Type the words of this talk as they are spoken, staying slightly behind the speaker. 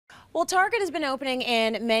Well, Target has been opening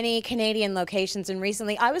in many Canadian locations, and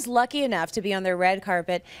recently I was lucky enough to be on their red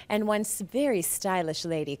carpet, and one very stylish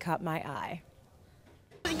lady caught my eye.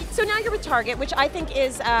 So now you're with Target, which I think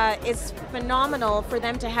is phenomenal for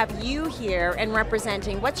them to have you here and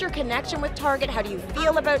representing. What's your connection with Target? How do you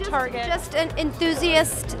feel about Target? Just an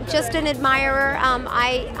enthusiast, just an admirer.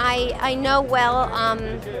 I know well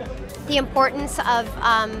the importance of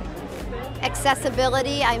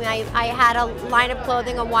accessibility. I mean, I had a line of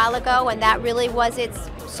clothing a while ago, and that really was its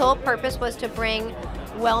sole purpose, was to bring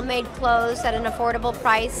well-made clothes at an affordable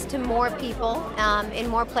price to more people in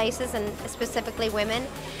more places, and specifically women.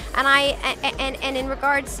 And in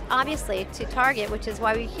regards, obviously, to Target, which is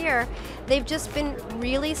why we're here, they've just been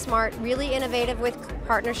really smart, really innovative with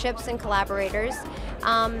partnerships and collaborators.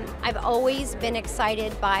 I've always been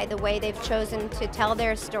excited by the way they've chosen to tell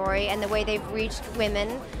their story and the way they've reached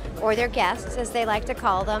women, or their guests, as they like to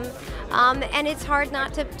call them. And it's hard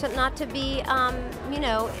not to be,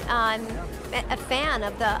 a fan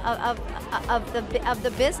of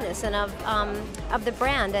the business and of the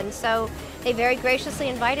brand. And so they very graciously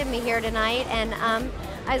invited me here tonight, and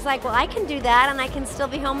I was like, well, I can do that, and I can still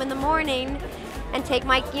be home in the morning and take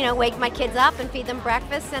my, wake my kids up and feed them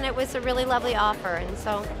breakfast, and it was a really lovely offer, and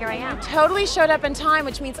so here I am. You totally showed up in time,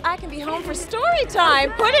 which means I can be home for story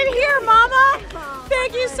time. Put it here, Mama.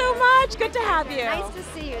 Thank you so much. Good to have you. Nice to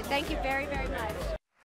see you. Thank you very, very much.